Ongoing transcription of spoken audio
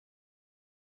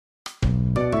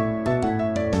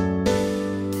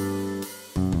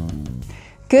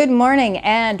Good morning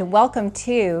and welcome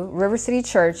to River City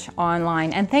Church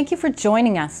Online, and thank you for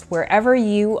joining us wherever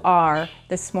you are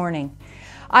this morning.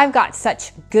 I've got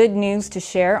such good news to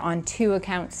share on two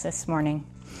accounts this morning.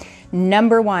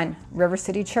 Number one, River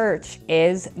City Church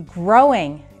is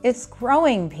growing. It's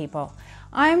growing, people.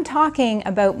 I'm talking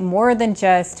about more than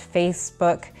just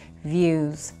Facebook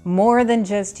views, more than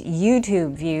just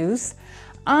YouTube views.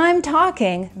 I'm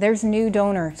talking there's new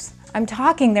donors. I'm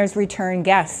talking there's return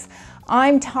guests.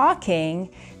 I'm talking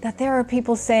that there are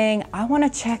people saying, I want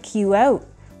to check you out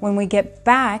when we get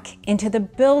back into the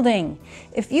building.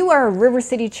 If you are a River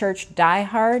City Church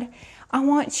diehard, I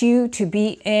want you to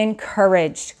be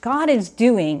encouraged. God is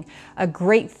doing a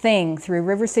great thing through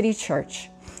River City Church,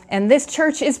 and this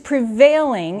church is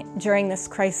prevailing during this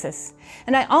crisis.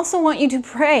 And I also want you to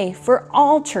pray for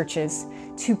all churches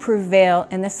to prevail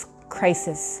in this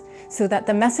crisis so that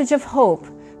the message of hope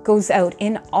goes out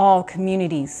in all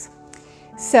communities.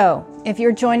 So, if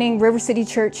you're joining River City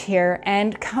Church here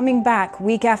and coming back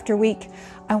week after week,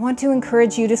 I want to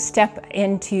encourage you to step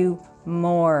into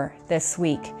more this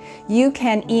week. You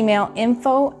can email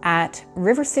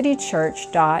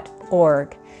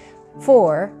info@rivercitychurch.org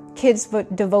for kids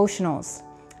devotionals,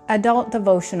 adult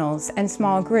devotionals, and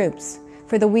small groups,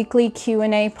 for the weekly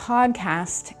Q&A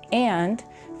podcast, and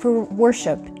for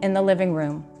worship in the living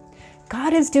room.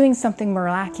 God is doing something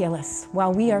miraculous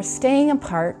while we are staying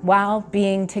apart while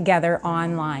being together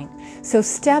online. So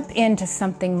step into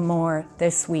something more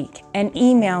this week and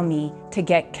email me to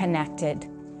get connected.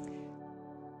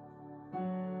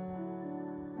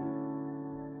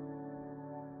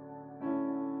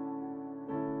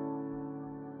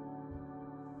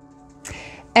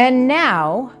 And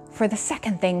now for the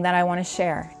second thing that I want to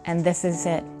share, and this is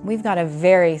it. We've got a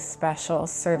very special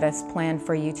service planned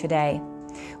for you today.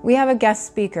 We have a guest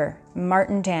speaker,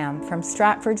 Martin Dam from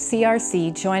Stratford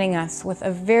CRC, joining us with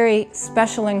a very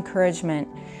special encouragement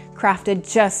crafted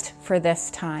just for this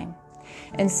time.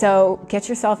 And so get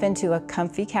yourself into a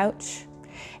comfy couch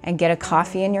and get a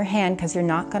coffee in your hand, because you're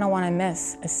not going to want to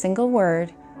miss a single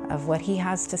word of what he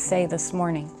has to say this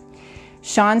morning.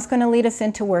 Sean's going to lead us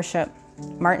into worship.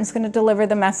 Martin's going to deliver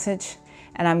the message,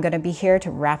 and I'm going to be here to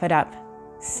wrap it up.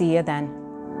 See you then.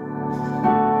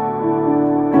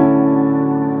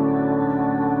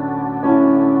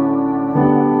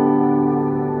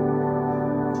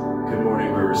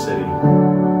 City.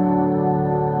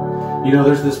 You know,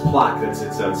 there's this plaque that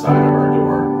sits outside of our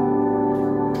door,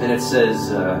 and it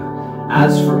says,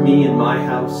 as for me and my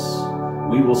house,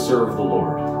 we will serve the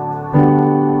Lord.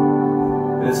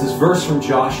 And it's this verse from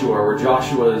Joshua, where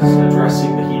Joshua is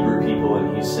addressing the Hebrew people,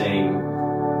 and he's saying,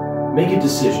 make a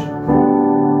decision.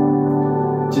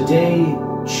 Today,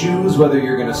 choose whether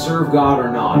you're going to serve God or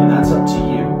not, and that's up to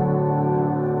you.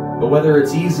 But whether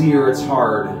it's easy or it's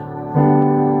hard,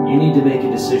 you need to make a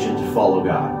decision to follow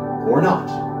God, or not.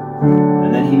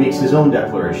 And then he makes his own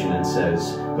declaration and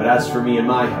says, but as for me and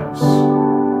my house,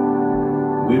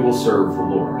 we will serve the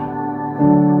Lord.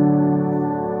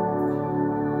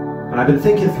 And I've been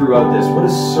thinking throughout this, what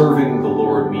does serving the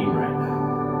Lord mean right now?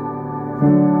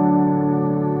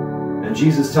 And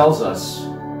Jesus tells us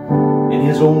in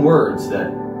his own words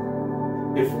that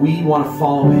if we want to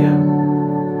follow him,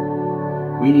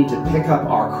 we need to pick up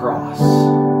our cross.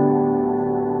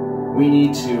 We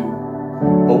need to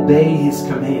obey his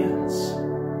commands.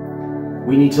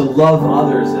 We need to love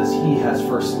others as he has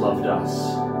first loved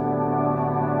us.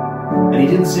 And he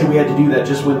didn't say we had to do that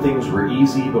just when things were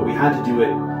easy, but we had to do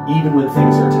it even when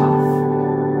things are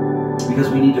tough. Because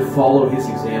we need to follow his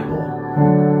example.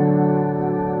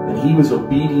 And he was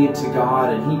obedient to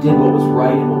God, and he did what was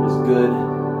right and what was good,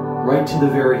 right to the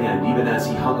very end. Even as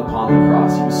he hung upon the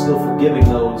cross, he was still forgiving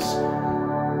those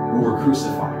who were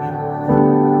crucifying him.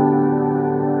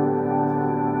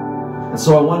 And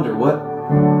so I wonder,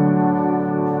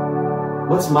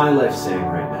 what's my life saying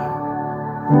right now?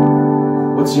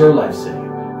 What's your life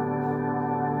saying?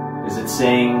 Is it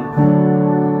saying,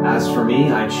 as for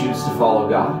me, I choose to follow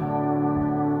God?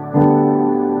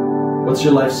 What's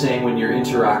your life saying when you're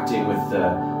interacting with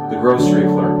the grocery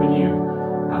clerk, when you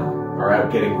are out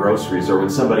getting groceries, or when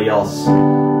somebody else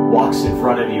walks in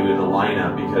front of you in the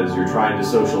lineup because you're trying to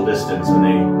social distance and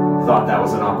they thought that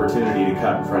was an opportunity to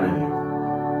cut in front of you?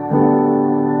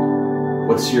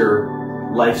 What's your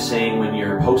life saying when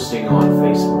you're posting on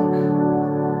Facebook?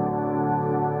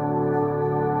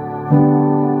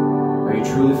 Are you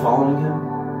truly following him?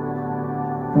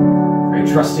 Are you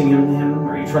trusting in him?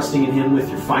 Are you trusting in him with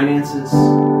your finances,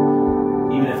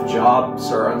 even if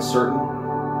jobs are uncertain?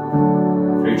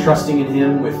 Are you trusting in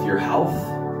him with your health,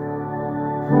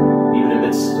 even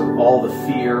amidst of all the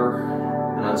fear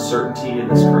and uncertainty in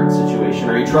this current situation?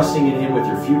 Are you trusting in Him with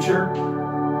your future?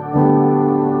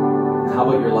 How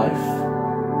about your life?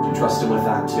 Do you trust Him with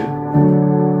that too?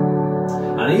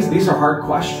 And these are hard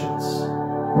questions.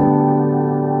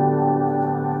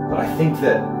 But I think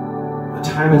that the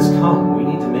time has come. We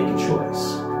need to make a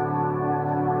choice.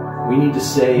 We need to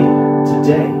say,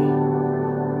 today,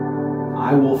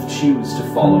 I will choose to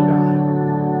follow God.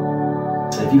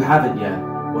 And if you haven't yet,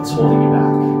 what's holding you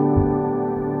back?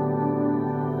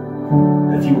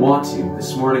 And if you want to,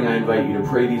 this morning I invite you to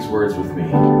pray these words with me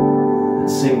and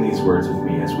sing these words with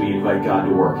me as we invite God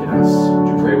to work in us. Would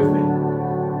you pray with me?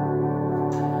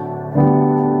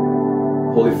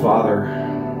 Holy Father,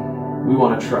 we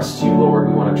want to trust you, Lord.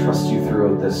 We want to trust you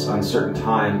throughout this uncertain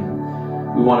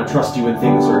time. We want to trust you when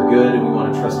things are good, and we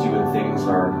want to trust you when things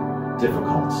are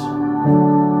difficult.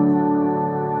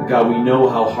 But God, we know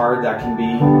how hard that can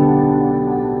be.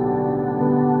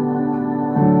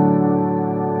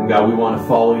 And God, we want to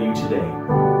follow you today.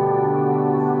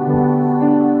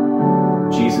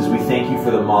 Jesus, we thank you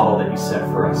for the model that you set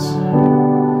for us.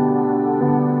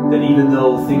 That even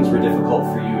though things were difficult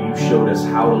for you, you showed us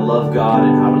how to love God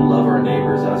and how to love our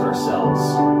neighbors as ourselves.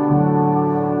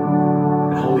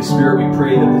 And Holy Spirit, we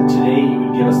pray that today you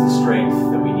would give us the strength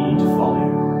that we need to follow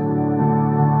you.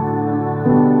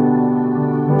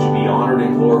 Would you be honored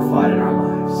and glorified in our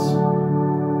lives.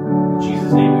 In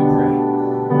Jesus' name we pray.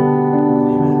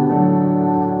 Amen.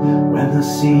 When the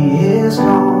sea is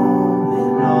calm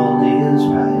and all is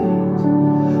right,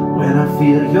 when I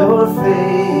feel your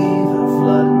favor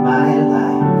flood my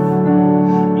life,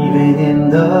 even in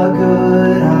the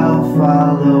good I'll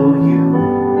follow you.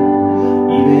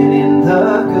 Even in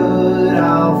the good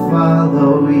I'll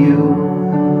follow you.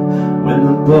 When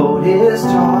the boat is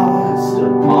tossed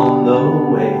upon the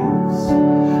waves,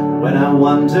 when I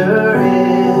wonder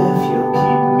if you'll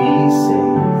keep me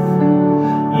safe,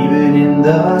 even in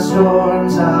the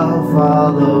storms I'll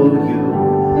follow you.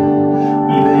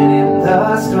 Even in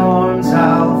the storms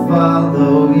I'll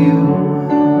follow you.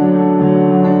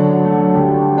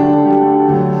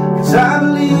 I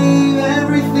believe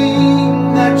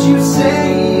everything that you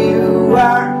say you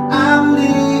are. I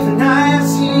believe and I have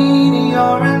seen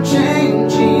your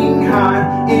unchanging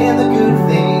heart in the good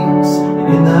things and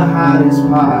in the hardest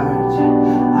part.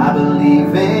 I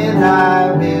believe and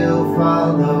I will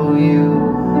follow you.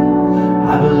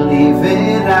 I believe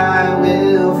and I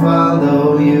will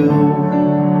follow you.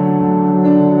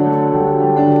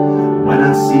 When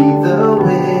I see the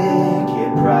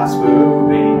wicked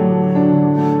prospering,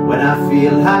 when I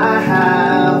feel I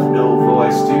have no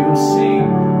voice to sing,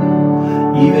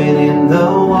 even in the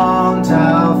want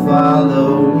I'll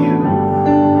follow you.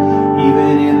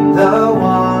 Even in the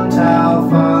want I'll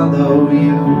follow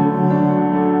you.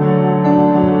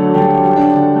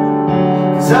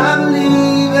 'Cause I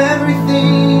believe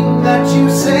everything that you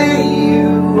say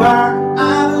you are.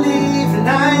 I believe and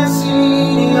I have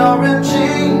seen your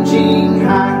unchanging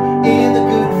heart in the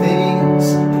good things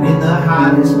and in the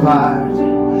hardest part.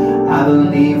 I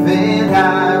believe and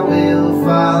I will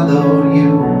follow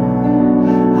you.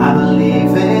 I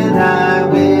believe and I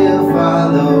will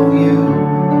follow you.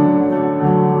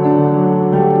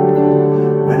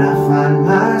 When I find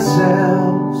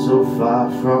myself so far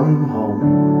from home,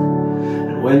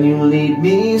 and when you lead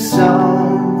me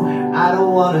somewhere I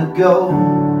don't want to go,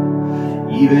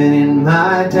 even in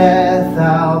my death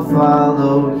I'll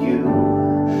follow you.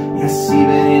 Yes,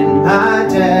 even in my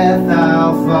death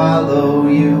I'll follow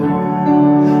you.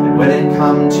 And when it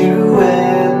comes to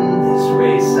end this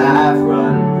race I've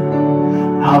run,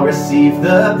 I'll receive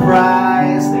the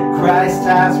prize that Christ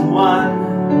has won.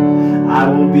 I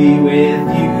will be with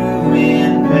you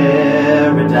in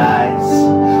paradise.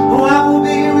 Oh, I will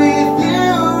be with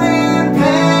you in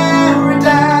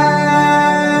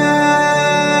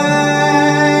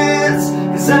paradise.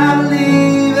 'Cause I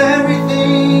believe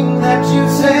everything that you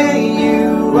say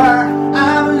you are.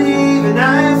 I believe and I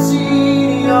have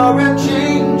seen your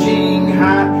unchanging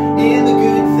heart in the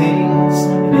good things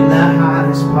and in the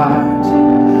hardest part.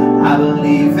 I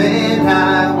believe and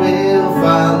I will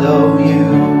follow you.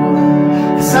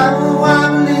 'Cause I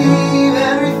believe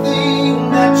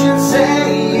everything that you say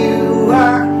you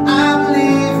are. I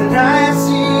believe and I have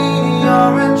seen your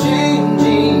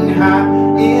unchanging heart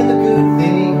in the good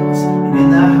things and in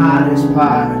the hardest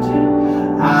part.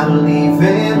 I believe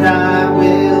and I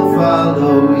will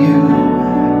follow you.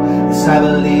 Yes, I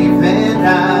believe and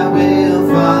I will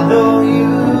follow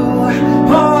you.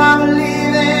 Oh, I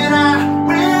believe and I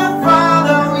will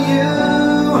follow you.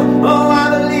 Oh, I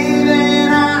believe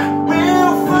and I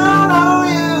will follow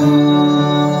you.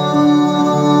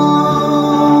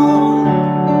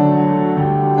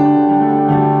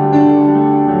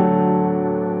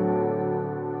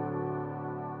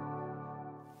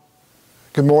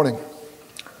 Good morning.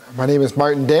 My name is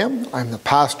Martin Dam. I'm the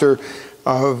pastor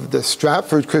of the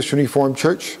Stratford Christian Reform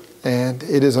Church, and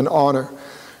it is an honor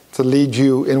to lead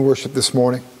you in worship this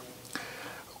morning.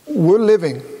 We're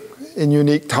living in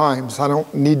unique times. I'm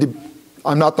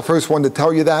not the first one to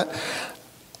tell you that.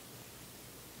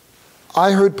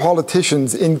 I heard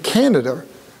politicians in Canada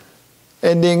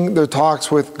ending their talks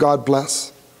with God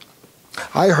bless.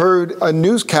 I heard a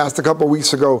newscast a couple of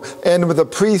weeks ago end with a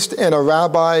priest and a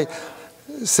rabbi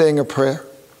saying a prayer.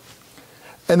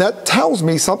 And that tells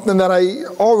me something that I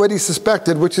already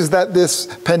suspected, which is that this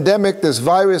pandemic, this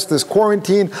virus, this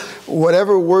quarantine,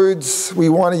 whatever words we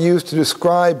want to use to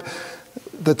describe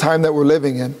the time that we're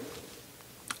living in,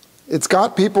 it's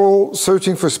got people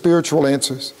searching for spiritual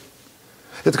answers.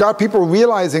 It's got people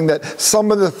realizing that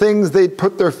some of the things they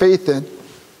put their faith in,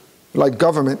 like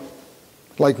government,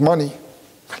 like money,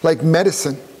 like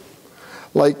medicine,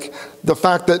 like the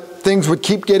fact that things would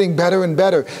keep getting better and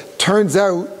better, turns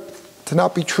out to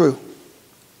not be true.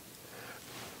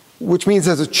 Which means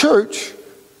as a church,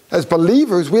 as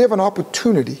believers, we have an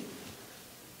opportunity.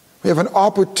 We have an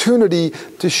opportunity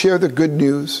to share the good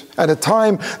news at a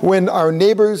time when our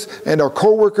neighbors and our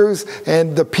co-workers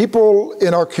and the people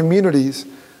in our communities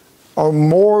are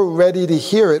more ready to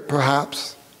hear it,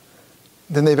 perhaps,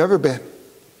 than they've ever been.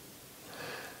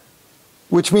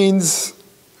 Which means,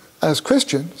 as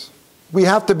Christians, we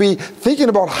have to be thinking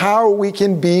about how we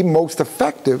can be most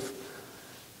effective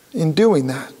in doing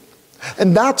that.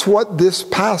 And that's what this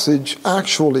passage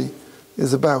actually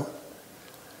is about.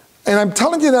 And I'm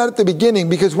telling you that at the beginning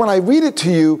because when I read it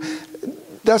to you,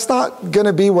 that's not going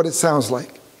to be what it sounds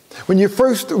like. When you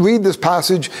first read this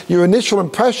passage, your initial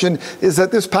impression is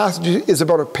that this passage is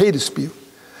about a pay dispute.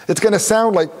 It's going to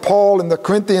sound like Paul and the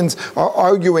Corinthians are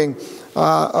arguing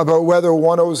about whether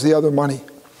one owes the other money.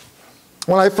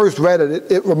 When I first read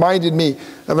it, it reminded me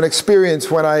of an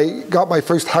experience when I got my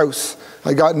first house.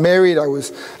 I got married. I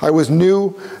was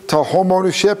new to home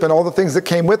ownership and all the things that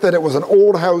came with it. It was an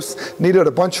old house, needed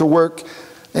a bunch of work,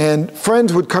 and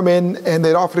friends would come in and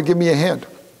they'd offer to give me a hand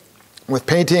with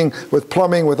painting, with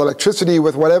plumbing, with electricity,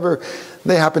 with whatever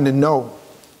they happened to know.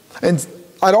 And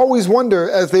I'd always wonder,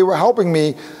 as they were helping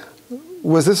me,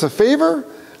 was this a favor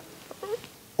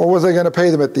or was I going to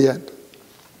pay them at the end?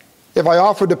 If I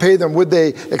offered to pay them, would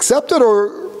they accept it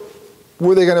or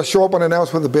were they going to show up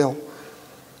unannounced with a bill?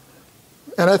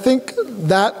 And I think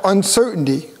that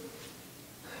uncertainty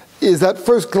is at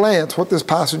first glance what this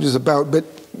passage is about. But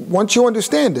once you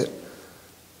understand it,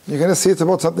 you're going to see it's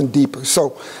about something deeper.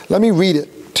 So let me read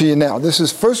it to you now. This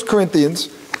is 1 Corinthians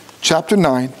chapter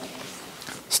 9,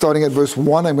 starting at verse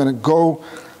 1. I'm going to go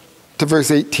to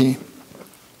verse 18.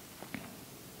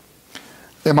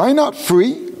 Am I not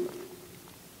free?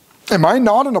 Am I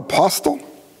not an apostle?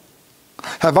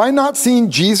 Have I not seen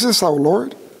Jesus our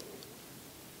Lord?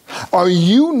 Are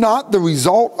you not the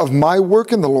result of my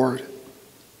work in the Lord?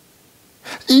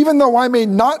 Even though I may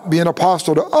not be an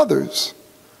apostle to others,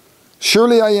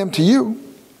 surely I am to you.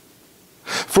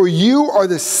 For you are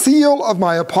the seal of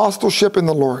my apostleship in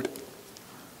the Lord.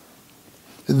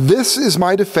 This is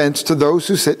my defense to those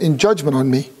who sit in judgment on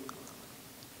me.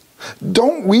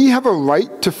 Don't we have a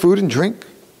right to food and drink?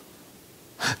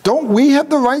 Don't we have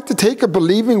the right to take a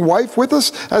believing wife with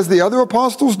us as the other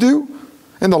apostles do,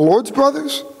 and the Lord's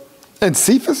brothers, and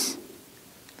Cephas?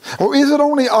 Or is it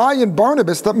only I and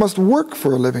Barnabas that must work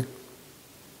for a living?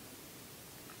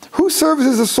 Who serves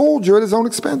as a soldier at his own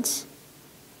expense?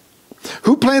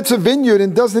 Who plants a vineyard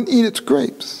and doesn't eat its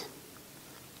grapes?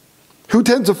 Who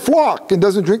tends a flock and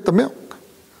doesn't drink the milk?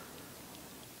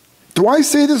 Do I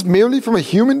say this merely from a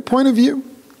human point of view?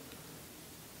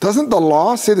 Doesn't the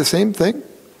law say the same thing?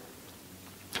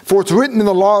 For it's written in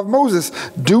the law of Moses,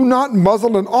 do not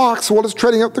muzzle an ox while it's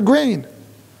treading out the grain.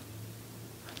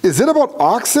 Is it about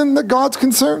oxen that God's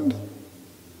concerned?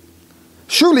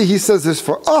 Surely he says this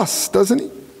for us, doesn't he?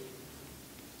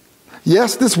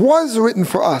 Yes, this was written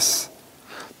for us,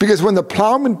 because when the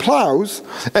plowman plows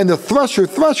and the thresher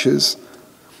threshes,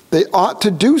 they ought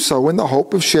to do so in the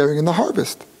hope of sharing in the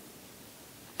harvest.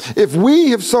 If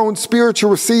we have sown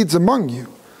spiritual seeds among you,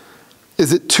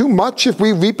 is it too much if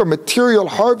we reap a material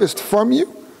harvest from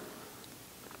you?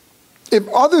 If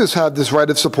others have this right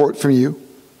of support from you,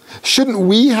 shouldn't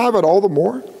we have it all the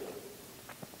more?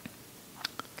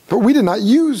 But we did not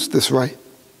use this right.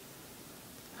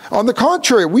 On the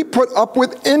contrary, we put up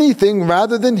with anything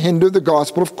rather than hinder the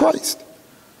gospel of Christ.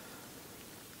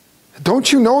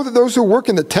 Don't you know that those who work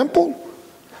in the temple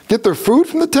get their food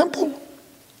from the temple?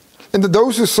 And that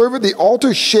those who serve at the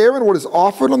altar share in what is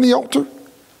offered on the altar?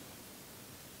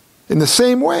 In the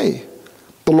same way,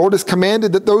 the The Lord has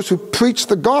commanded that those who preach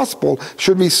the gospel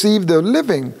should receive their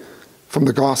living from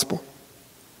the gospel.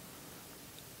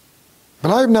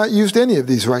 But I have not used any of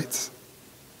these rights.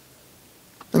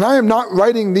 And I am not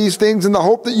writing these things in the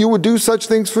hope that you would do such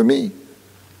things for me.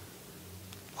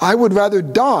 I would rather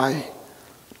die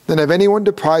than have anyone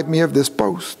deprive me of this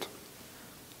boast.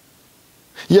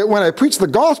 Yet when I preach the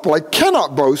gospel, I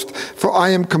cannot boast, for I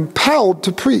am compelled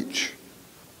to preach.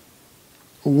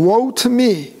 Woe to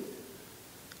me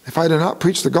if I do not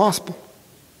preach the gospel.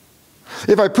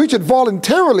 If I preach it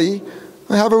voluntarily,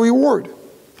 I have a reward.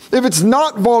 If it's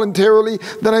not voluntarily,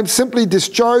 then I'm simply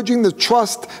discharging the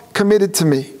trust committed to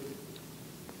me.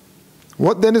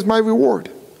 What then is my reward?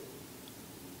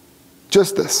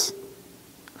 Just this,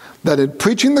 that in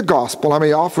preaching the gospel I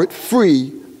may offer it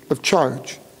free of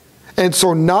charge, and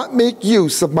so not make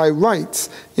use of my rights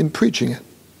in preaching it.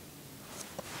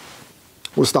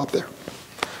 We'll stop there.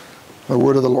 The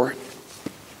word of the Lord.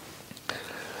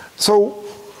 So,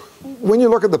 when you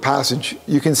look at the passage,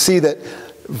 you can see that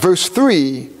verse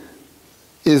 3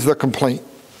 is the complaint.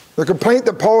 The complaint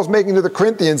that Paul is making to the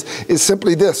Corinthians is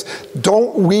simply this: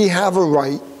 don't we have a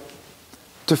right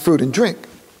to food and drink?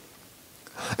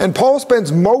 And Paul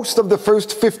spends most of the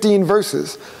first 15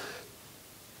 verses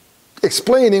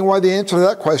explaining why the answer to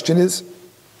that question is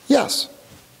yes.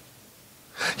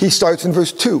 He starts in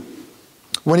verse 2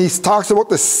 when he talks about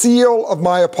the seal of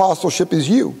my apostleship is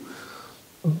you.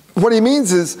 What he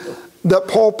means is that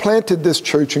Paul planted this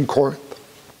church in Corinth.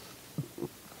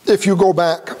 If you go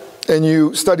back and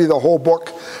you study the whole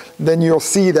book, then you'll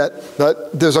see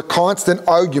that there's a constant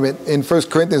argument in 1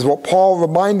 Corinthians about Paul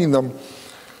reminding them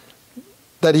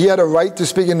that he had a right to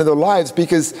speak into their lives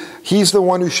because he's the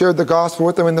one who shared the gospel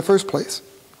with them in the first place.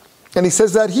 And he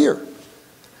says that here.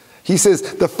 He says,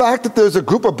 the fact that there's a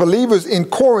group of believers in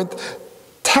Corinth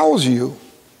tells you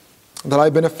that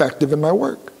I've been effective in my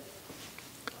work.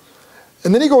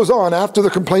 And then he goes on after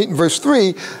the complaint in verse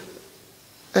 3,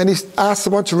 and he asks a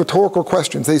bunch of rhetorical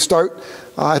questions. They start,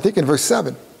 I think, in verse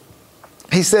 7.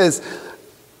 He says,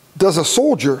 does a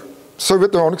soldier serve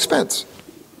at their own expense?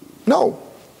 No.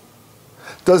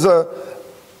 Does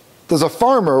a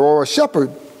farmer or a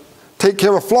shepherd take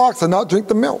care of flocks and not drink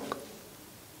the milk?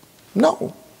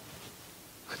 No.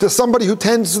 Does somebody who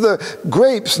tends the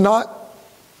grapes not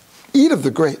eat of the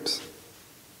grapes?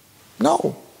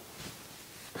 No.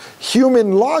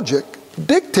 Human logic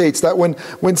dictates that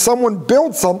when someone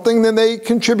builds something, then they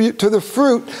contribute to the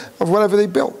fruit of whatever they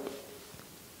built.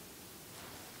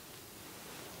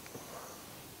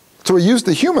 So he used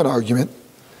the human argument,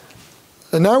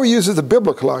 and now he uses the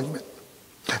biblical argument.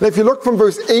 And if you look from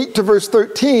verse 8 to verse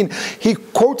 13, he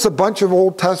quotes a bunch of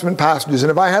Old Testament passages.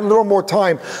 And if I had a little more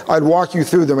time, I'd walk you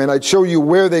through them and I'd show you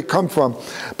where they come from.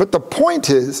 But the point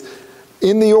is,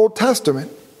 in the Old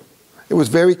Testament, it was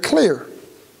very clear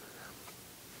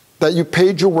that you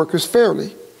paid your workers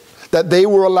fairly, that they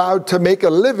were allowed to make a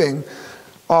living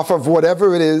off of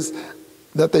whatever it is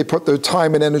that they put their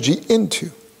time and energy into.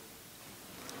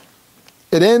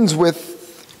 It ends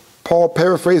with Paul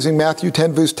paraphrasing Matthew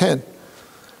 10, verse 10,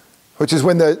 which is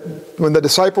when the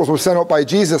disciples were sent out by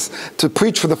Jesus to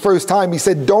preach for the first time. He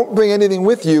said, don't bring anything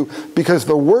with you because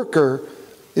the worker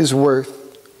is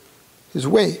worth his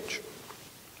wage.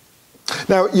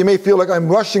 Now, you may feel like I'm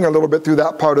rushing a little bit through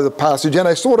that part of the passage, and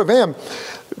I sort of am,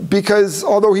 because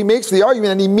although he makes the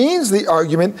argument, and he means the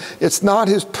argument, it's not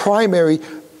his primary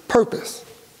purpose.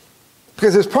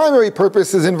 Because his primary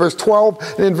purpose is in verse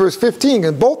 12 and in verse 15.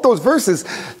 In both those verses,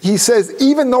 he says,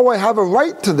 even though I have a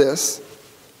right to this,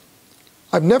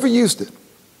 I've never used it.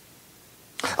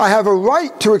 I have a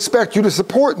right to expect you to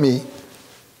support me.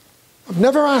 I've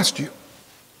never asked you.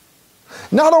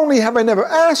 Not only have I never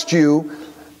asked you,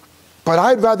 but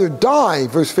I'd rather die,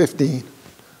 verse 15,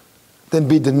 than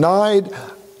be denied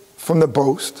from the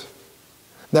boast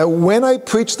that when I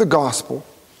preached the gospel,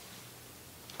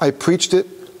 I preached it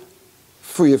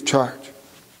free of charge.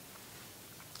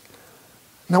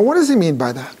 Now, what does he mean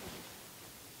by that?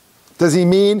 Does he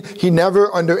mean he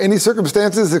never, under any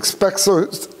circumstances, expects or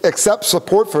accepts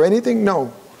support for anything?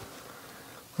 No.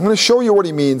 I'm going to show you what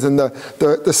he means, and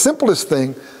the simplest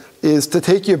thing is to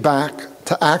take you back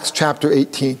to Acts chapter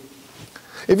 18.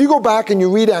 If you go back and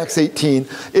you read Acts 18,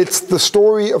 it's the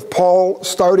story of Paul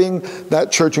starting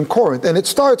that church in Corinth. And it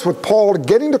starts with Paul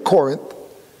getting to Corinth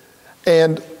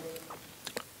and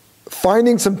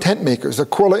finding some tent makers,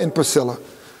 Aquila and Priscilla.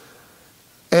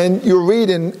 And you'll read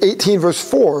in 18 verse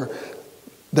 4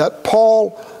 that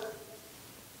Paul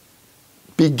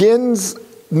begins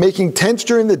making tents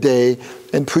during the day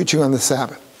and preaching on the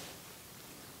Sabbath.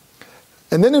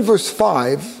 And then in verse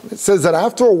 5, it says that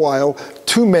after a while,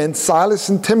 two men, Silas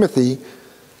and Timothy,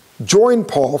 joined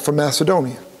Paul from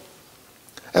Macedonia.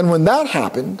 And when that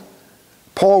happened,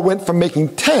 Paul went from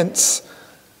making tents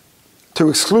to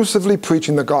exclusively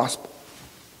preaching the gospel.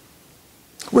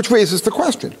 Which raises the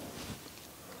question,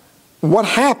 what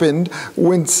happened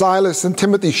when Silas and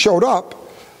Timothy showed up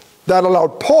that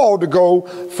allowed Paul to go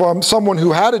from someone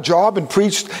who had a job and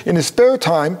preached in his spare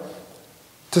time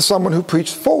to someone who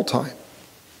preached full time?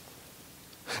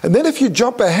 And then if you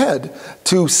jump ahead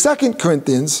to 2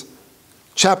 Corinthians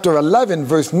chapter 11,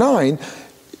 verse 9,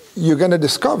 you're going to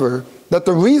discover that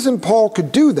the reason Paul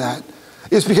could do that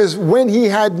is because when he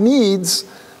had needs,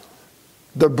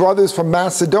 the brothers from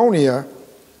Macedonia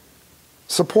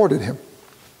supported him.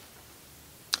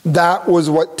 That was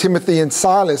what Timothy and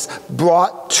Silas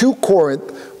brought to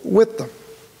Corinth with them.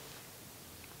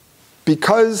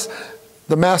 Because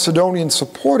the Macedonians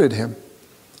supported him,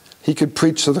 he could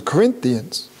preach to the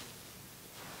Corinthians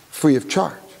free of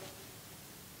charge.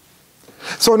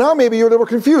 So now maybe you're a little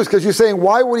confused because you're saying,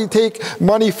 why would he take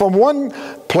money from one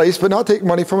place but not take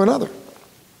money from another?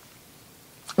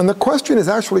 And the question is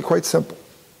actually quite simple.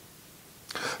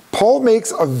 Paul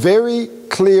makes a very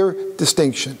clear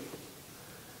distinction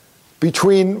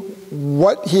between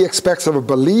what he expects of a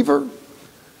believer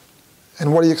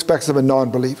and what he expects of a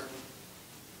non-believer.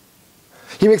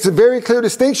 He makes a very clear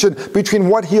distinction between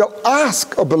what he'll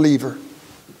ask a believer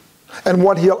and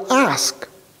what he'll ask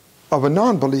of a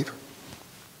non-believer.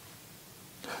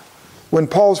 When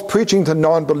Paul's preaching to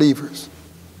non-believers,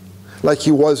 like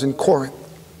he was in Corinth,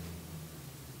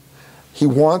 he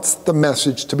wants the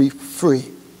message to be free.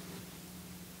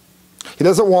 He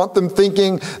doesn't want them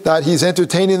thinking that he's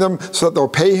entertaining them so that they'll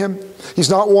pay him. He's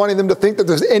not wanting them to think that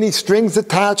there's any strings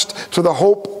attached to the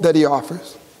hope that he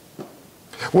offers.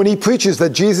 When he preaches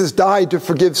that Jesus died to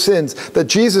forgive sins, that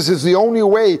Jesus is the only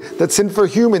way that sinful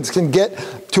humans can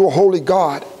get to a holy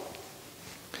God,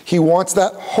 he wants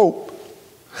that hope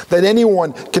that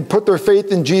anyone can put their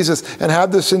faith in Jesus and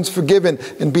have their sins forgiven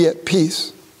and be at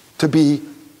peace, to be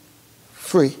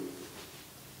free.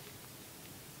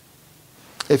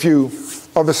 If you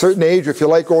of a certain age, or if you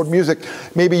like old music,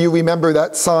 maybe you remember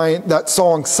that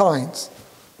song Signs.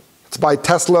 It's by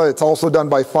Tesla. It's also done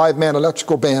by 5-man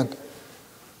electrical band.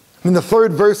 In the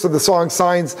third verse of the song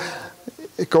Signs,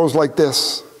 it goes like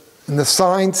this. And the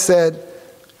sign said,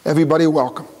 everybody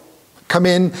welcome. Come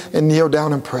in and kneel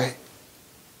down and pray.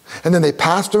 And then they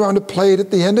passed around a plate at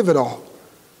the end of it all.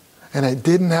 And I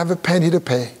didn't have a penny to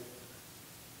pay.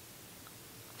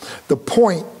 The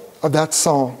point of that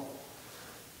song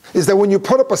is that when you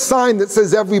put up a sign that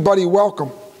says everybody welcome,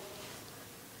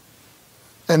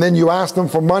 and then you ask them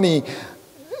for money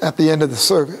at the end of the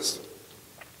service,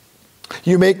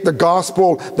 you make the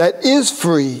gospel that is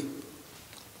free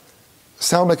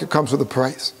sound like it comes with a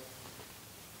price.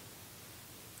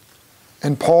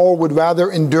 And Paul would rather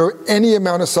endure any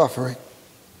amount of suffering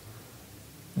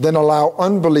than allow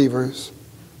unbelievers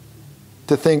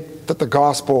to think that the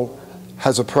gospel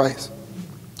has a price.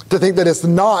 To think that it's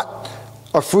not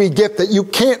a free gift that you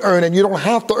can't earn and you don't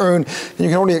have to earn and you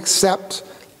can only accept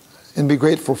and be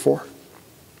grateful for.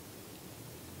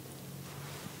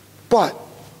 But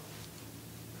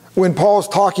when Paul's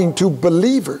talking to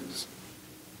believers,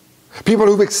 people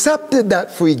who've accepted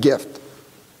that free gift,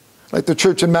 like the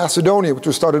church in Macedonia, which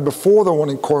was started before the one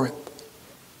in Corinth,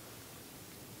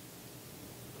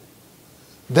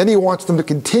 then he wants them to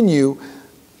continue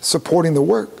supporting the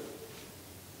work.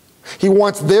 He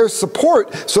wants their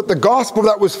support so that the gospel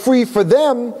that was free for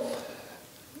them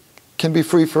can be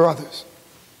free for others.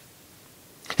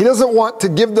 He doesn't want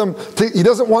them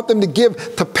to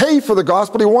give to pay for the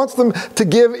gospel. He wants them to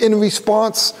give in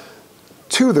response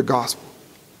to the gospel.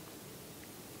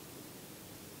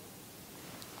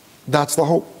 That's the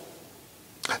hope.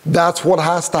 That's what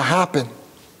has to happen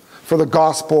for the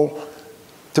gospel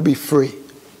to be free.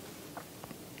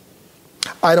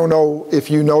 I don't know if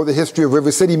you know the history of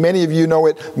River City. Many of you know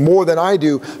it more than I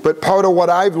do. But part of what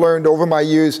I've learned over my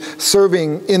years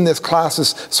serving in this classes,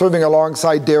 serving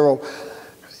alongside Daryl,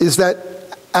 is that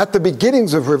at the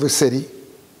beginnings of River City,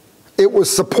 it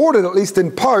was supported, at least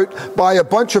in part, by a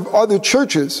bunch of other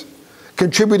churches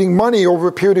contributing money over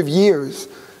a period of years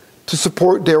to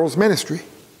support Daryl's ministry.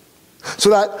 So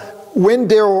that when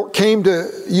Daryl came to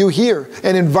you here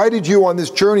and invited you on this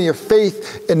journey of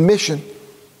faith and mission,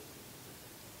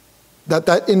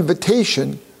 that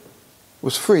invitation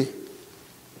was free.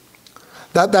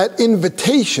 That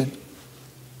invitation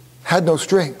had no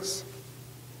strings.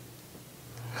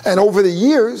 And over the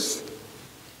years,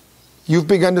 you've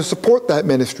begun to support that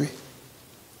ministry.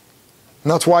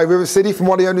 And that's why River City, from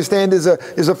what I understand, is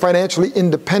a financially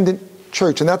independent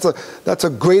church. And that's a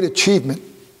great achievement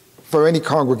for any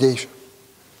congregation.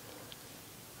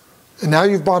 And now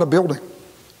you've bought a building.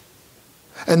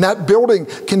 And that building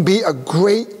can be a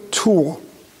great tool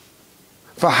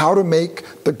for how to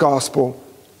make the gospel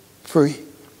free.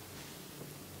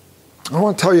 I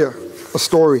want to tell you a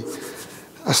story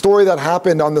that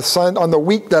happened on the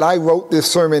week that I wrote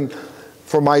this sermon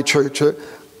for my church. A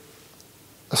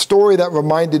story that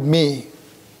reminded me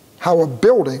how a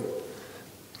building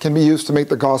can be used to make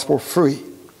the gospel free.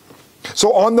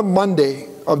 So on the Monday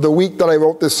of the week that I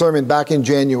wrote this sermon back in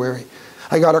January,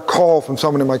 I got a call from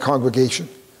someone in my congregation.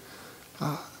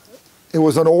 It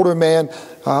was an older man,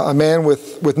 a man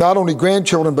with not only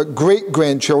grandchildren, but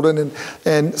great-grandchildren.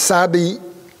 And sadly,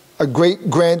 a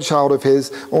great-grandchild of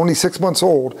his, only 6 months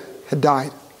old, had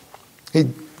died.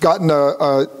 He'd gotten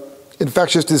an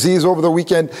infectious disease over the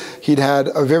weekend. He'd had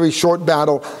a very short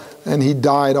battle, and he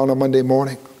died on a Monday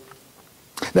morning.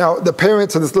 Now, the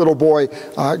parents of this little boy,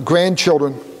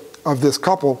 grandchildren of this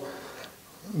couple,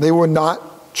 they were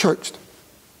not churched.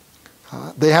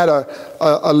 They had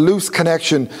a loose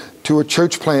connection to a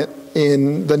church plant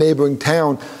in the neighboring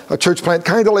town, a church plant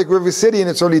kind of like River City in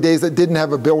its early days that didn't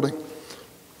have a building.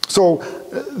 So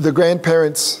the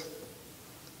grandparents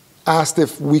asked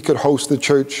if we could host the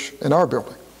church in our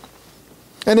building.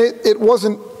 And it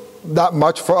wasn't that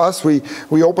much for us. We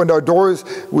opened our doors,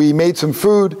 we made some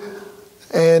food,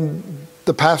 and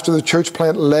the pastor of the church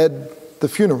plant led the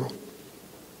funeral.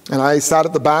 And I sat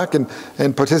at the back and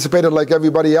participated like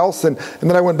everybody else. And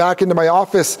then I went back into my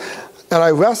office and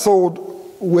I wrestled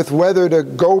with whether to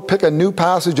go pick a new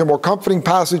passage, a more comforting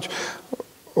passage,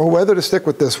 or whether to stick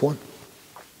with this one.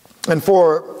 And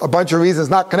for a bunch of reasons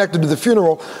not connected to the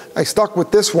funeral, I stuck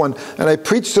with this one. And I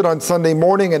preached it on Sunday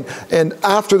morning. And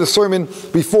after the sermon,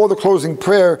 before the closing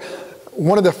prayer,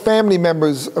 one of the family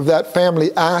members of that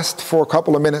family asked for a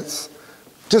couple of minutes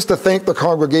just to thank the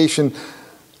congregation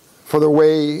for the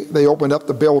way they opened up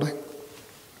the building.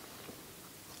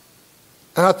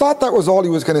 And I thought that was all he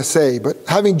was going to say, but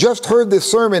having just heard this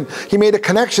sermon, he made a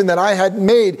connection that I hadn't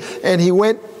made, and he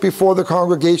went before the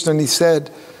congregation and he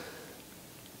said,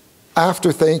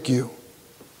 after thank you,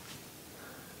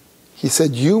 he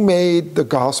said, you made the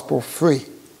gospel free.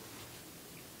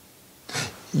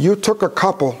 You took a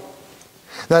couple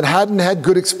that hadn't had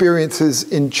good experiences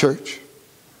in church,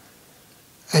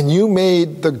 and you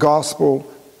made the gospel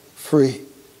free.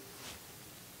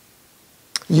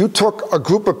 You took a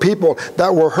group of people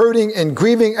that were hurting and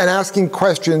grieving and asking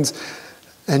questions,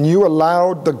 and you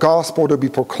allowed the gospel to be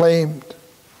proclaimed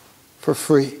for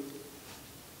free.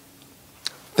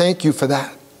 Thank you for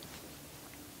that.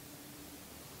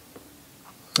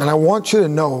 And I want you to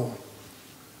know,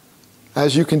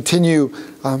 as you continue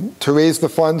to raise the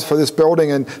funds for this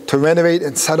building and to renovate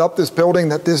and set up this building,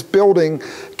 that this building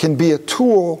can be a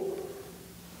tool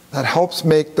that helps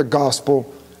make the gospel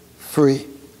free.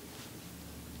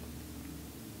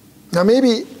 Now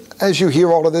maybe as you hear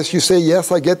all of this, you say,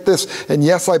 yes, I get this, and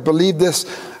yes, I believe this.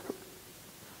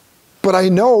 But I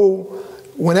know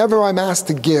whenever I'm asked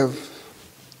to give,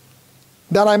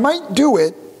 that I might do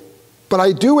it, but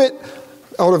I do it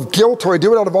out of guilt or I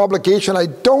do it out of obligation. I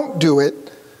don't do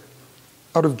it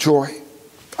out of joy.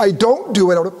 I don't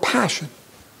do it out of passion.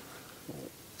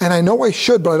 And I know I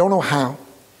should, but I don't know how.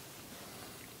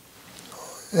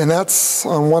 And that's,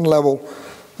 on one level,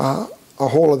 a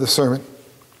whole other sermon.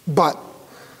 But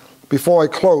before I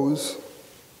close,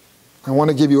 I want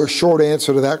to give you a short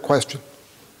answer to that question.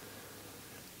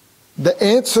 The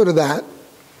answer to that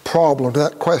problem, to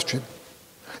that question,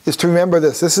 is to remember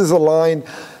this. This is a line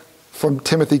from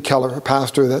Timothy Keller, a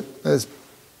pastor that has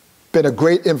been a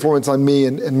great influence on me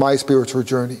in my spiritual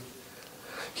journey.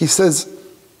 He says,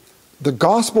 the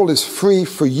gospel is free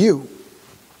for you,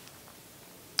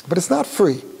 but it's not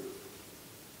free.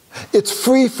 It's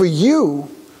free for you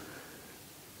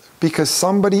because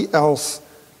somebody else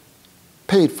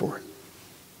paid for it.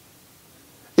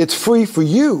 It's free for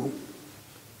you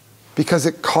because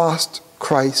it cost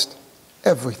Christ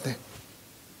everything.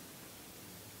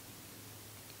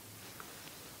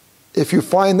 If you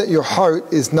find that your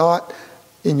heart is not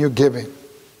in your giving,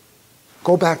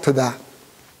 go back to that.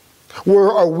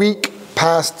 We're a week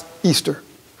past Easter,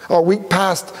 a week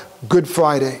past Good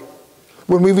Friday,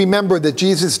 when we remember that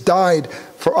Jesus died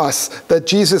for us, that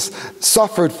Jesus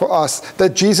suffered for us,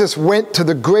 that Jesus went to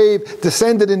the grave,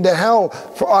 descended into hell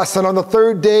for us, and on the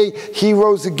third day, he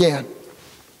rose again.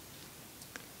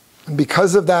 And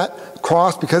because of that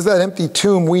cross, because of that empty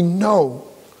tomb, we know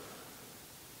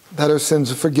that our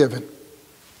sins are forgiven.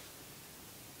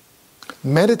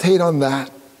 Meditate on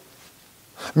that.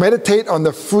 Meditate on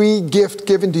the free gift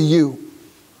given to you.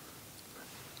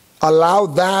 Allow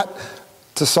that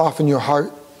to soften your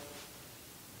heart.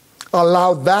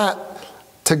 Allow that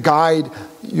to guide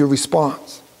your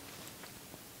response.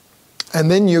 And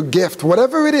then your gift,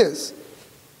 whatever it is,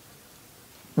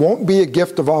 won't be a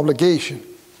gift of obligation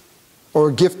or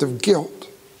a gift of guilt,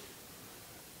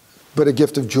 but a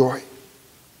gift of joy.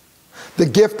 The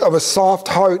gift of a soft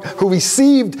heart who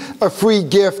received a free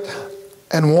gift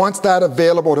and wants that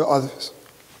available to others.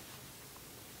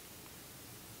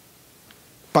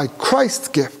 By Christ's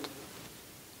gift,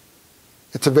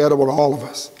 it's available to all of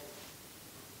us.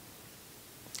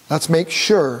 Let's make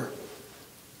sure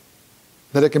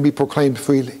that it can be proclaimed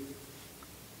freely.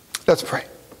 Let's pray.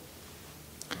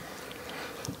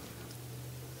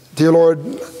 Dear Lord,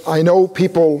 I know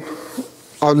people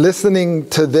are listening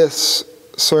to this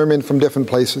sermon from different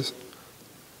places.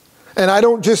 And I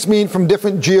don't just mean from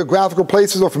different geographical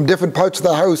places or from different parts of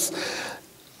the house.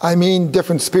 I mean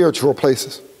different spiritual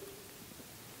places.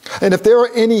 And if there are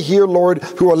any here, Lord,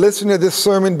 who are listening to this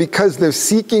sermon because they're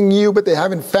seeking you but they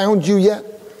haven't found you yet,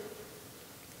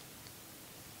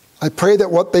 I pray that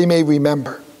what they may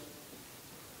remember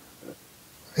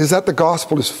is that the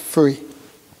gospel is free.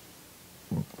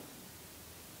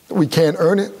 We can't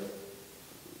earn it.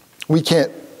 We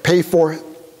can't pay for it.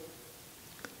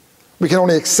 We can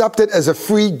only accept it as a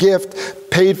free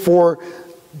gift paid for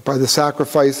by the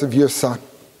sacrifice of your Son.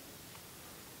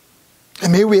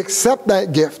 And may we accept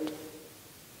that gift.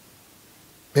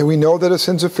 May we know that our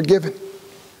sins are forgiven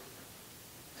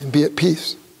and be at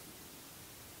peace.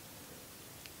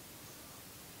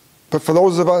 But for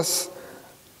those of us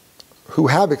who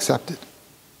have accepted,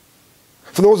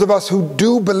 for those of us who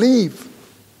do believe,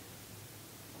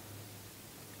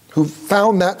 who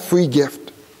found that free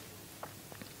gift,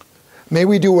 may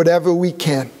we do whatever we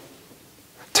can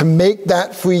to make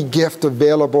that free gift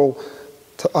available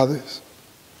to others.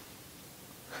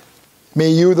 May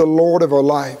you, the Lord of our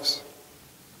lives,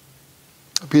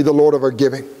 be the Lord of our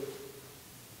giving.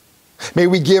 May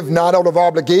we give not out of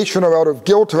obligation or out of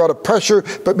guilt or out of pressure,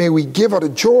 but may we give out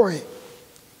of joy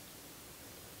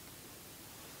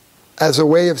as a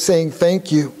way of saying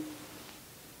thank you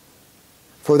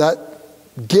for that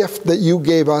gift that you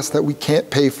gave us that we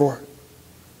can't pay for.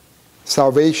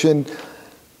 Salvation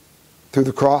through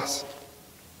the cross.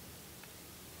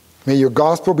 May your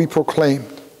gospel be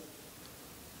proclaimed.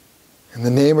 In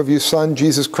the name of your Son,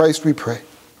 Jesus Christ, we pray.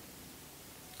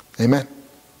 Amen.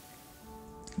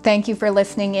 Thank you for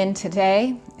listening in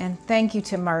today, and thank you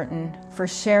to Martin for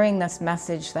sharing this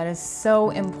message that is so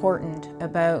important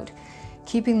about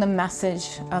keeping the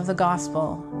message of the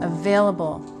gospel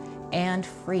available and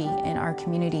free in our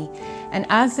community. And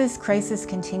as this crisis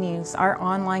continues, our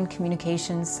online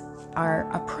communications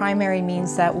are a primary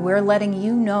means that we're letting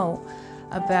you know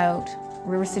about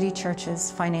River City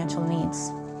Church's financial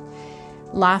needs.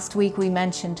 Last week we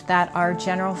mentioned that our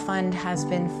general fund has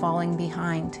been falling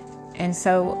behind. And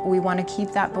so we want to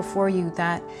keep that before you,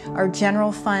 that our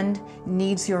general fund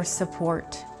needs your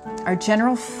support. Our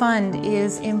general fund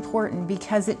is important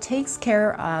because it takes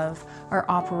care of our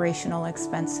operational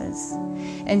expenses.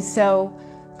 And so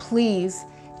please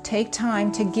take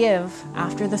time to give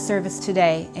after the service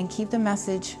today and keep the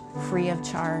message free of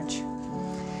charge.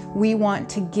 We want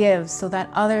to give so that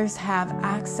others have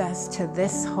access to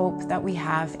this hope that we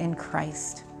have in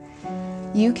Christ.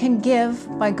 You can give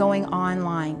by going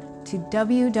online to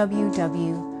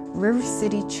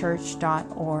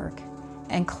www.rivercitychurch.org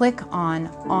and click on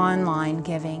Online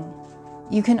Giving.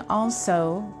 You can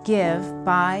also give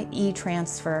by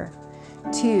e-transfer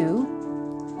to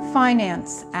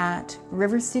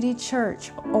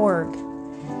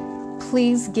finance@rivercitychurch.org.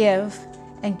 Please give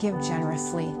and give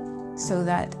generously so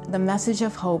that the message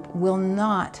of hope will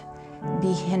not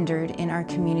be hindered in our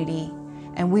community.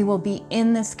 And we will be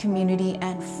in this community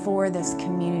and for this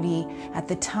community at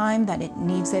the time that it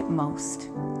needs it most.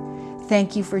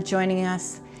 Thank you for joining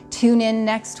us. Tune in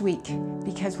next week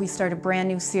because we start a brand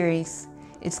new series.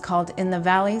 It's called In the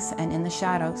Valleys and in the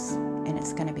Shadows, and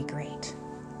it's going to be great.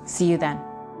 See you then.